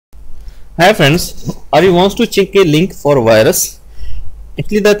Hi friends, are you wants to check a link for virus?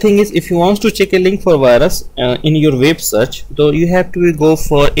 Actually, the thing is, if you want to check a link for virus in your web search, though you have to go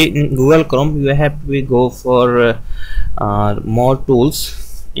for in Google Chrome, you have to go for more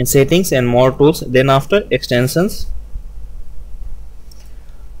tools in settings and more tools. Then after extensions,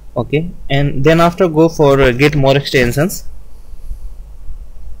 okay, and then after go for get more extensions.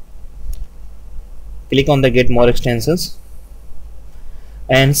 Click on the get more extensions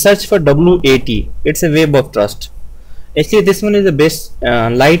and search for WAT. It's a web of trust. Actually, this one is the best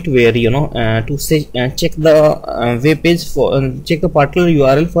lightware, to say, check the web page for check the particular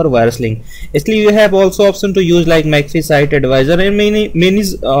URL for virus link. Actually, you have also option to use like McAfee Site Advisor, and many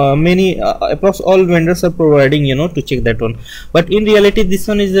across all vendors are providing, to check that one. But in reality, this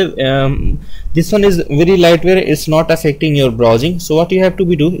one is very lightware. It's not affecting your browsing. So what you have to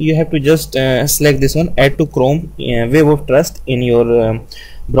do, you have to just select this one, add to Chrome web of trust in your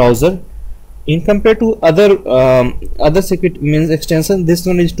browser. In compared to other security means extension, this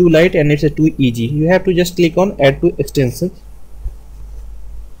one is too light and it's a too easy. You have to just click on add to extensions.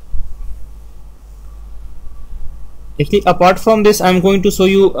 Actually, apart from this, I'm going to show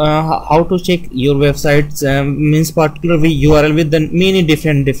you how to check your websites means particular URL with the many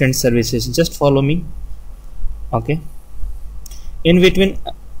different services. Just follow me. Okay, in between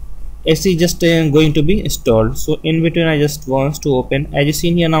it's just going to be installed, so in between I just want to open. As you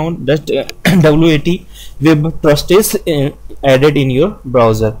see here now, that WAT web trust is added in your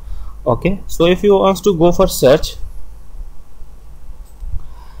browser. Okay, so if you want to go for search,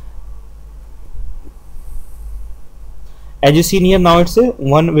 as you see here now, it's a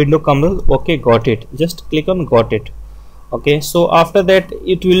one window comes. Okay, got it. Just click on got it. Okay, so after that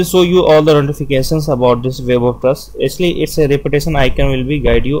it will show you all the notifications about this web of trust. Actually, it's a reputation icon will be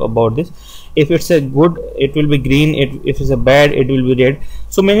guide you about this. If it's a good, it will be green. If it's a bad, it will be red.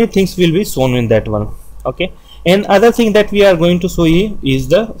 So many things will be shown in that one. Okay, and other thing that we are going to show you is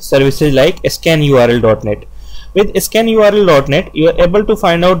the services like scanurl.net. With scanurl.net, you are able to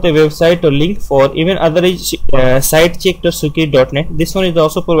find out the website or link for even other site check.security.net. This one is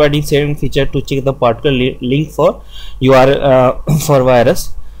also providing same feature to check the particular link for URL for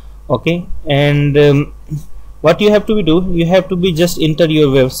virus. Okay, and what you have to do, you have to be just enter your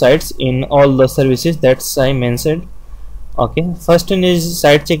websites in all the services that's I mentioned. Okay, first one is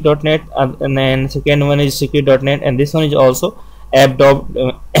sitecheck.net, and then second one is security.net, and this one is also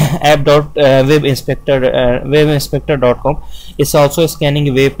webinspector.com. It's also scanning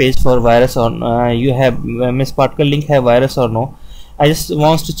a web page for virus on you have miss particular link have virus or no. I just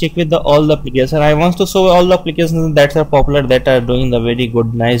wants to check with all the applications. I want to show all the applications that are popular, that are doing the very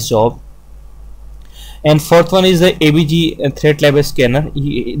good nice job. And fourth one is the ABG threat level scanner.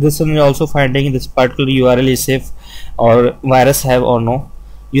 This one is also finding this particular URL is safe or virus have or no.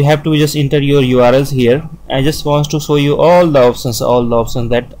 You have to just enter your URLs here. I just want to show you all the options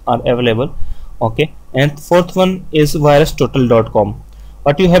that are available. Okay, and fourth one is virustotal.com.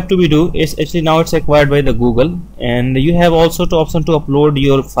 What you have to do is, actually now it's acquired by the Google, and you have also the option to upload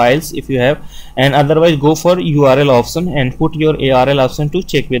your files if you have, and otherwise go for URL option and put your ARL option to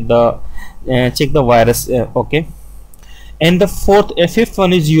check with the check the virus. Okay, and the fifth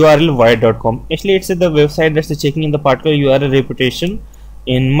one is urlwire.com. Actually, it's the website that's checking in the particular URL reputation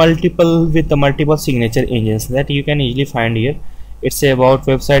in multiple signature engines that you can easily find here. It's about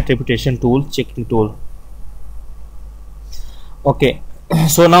website reputation tool, checking tool. Okay,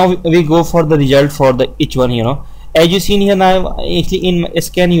 so now we go for the result for the each one. As you seen here now, actually in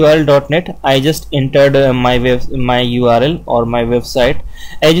scanurl.net, I just entered my URL or my website.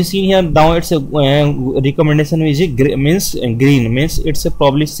 As you see here now, it's a recommendation means green means it's a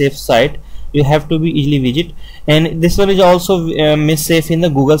probably safe site. You have to be easily visit, and this one is also safe in the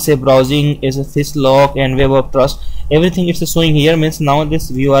Google safe browsing, is a fish lock and web of trust. Everything it's showing here means now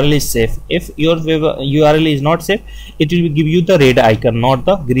this URL is safe. If your web URL is not safe, it will give you the red icon, not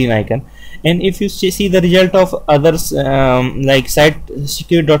the green icon. And if you see the result of others like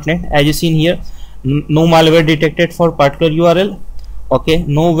sitesecurity.net, as you seen here, no malware detected for particular URL. Okay,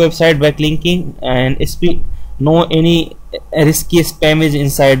 no website backlinking, and no any risky spam is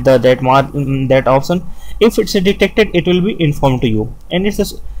inside that option. If it's detected, it will be informed to you, and it's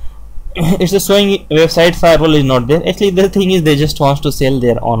just showing website firewall is not there. Actually, the thing is they just want to sell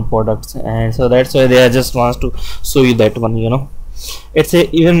their own products, and so that's why they just wants to show you that one. It's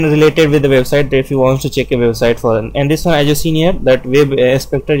even related with the website if you want to check a website for. And this one, as you seen here, that web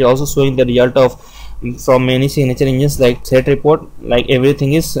inspector is also showing the result of from many signature engines like threat report, like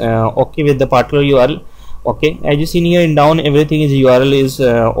everything is okay with the particular URL. Okay, as you see here in down, everything is URL is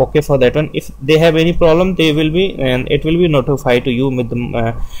okay for that one. If they have any problem, they will be, and it will be notified to you with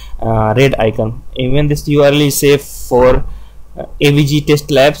the red icon. Even this URL is safe for AVG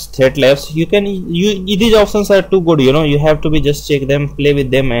test labs, threat labs. You can, these options are too good, you know. You have to be just check them, play with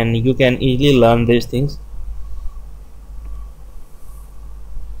them, and you can easily learn these things.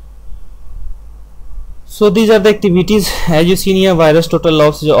 So these are the activities. As you see here, virus total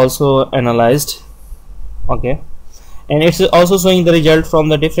logs is also analyzed. Okay, and it's also showing the result from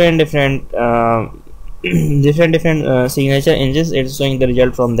the different signature engines. It's showing the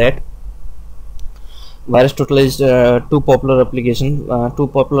result from that. Virus total is two popular application, two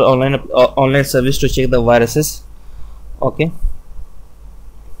popular online service to check the viruses. Okay,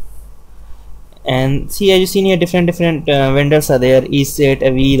 and see, as you see here, different vendors are there. ESET,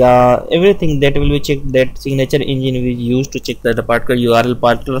 Avira, everything that will be checked. That signature engine we use to check the particular URL,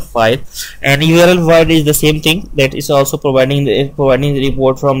 particular file, and URL file is the same thing. That is also providing the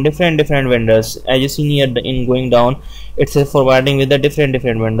report from different vendors. As you see here, in going down, it's providing with the different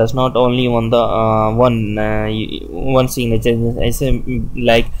vendors, not only on the one signature. I say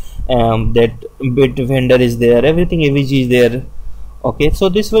like that bit vendor is there, everything AVG is there. Okay, so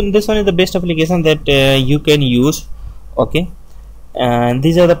this one is the best application that you can use. Okay, and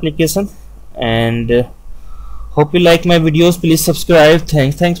these are the application, and hope you like my videos. Please subscribe.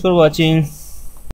 Thanks for watching.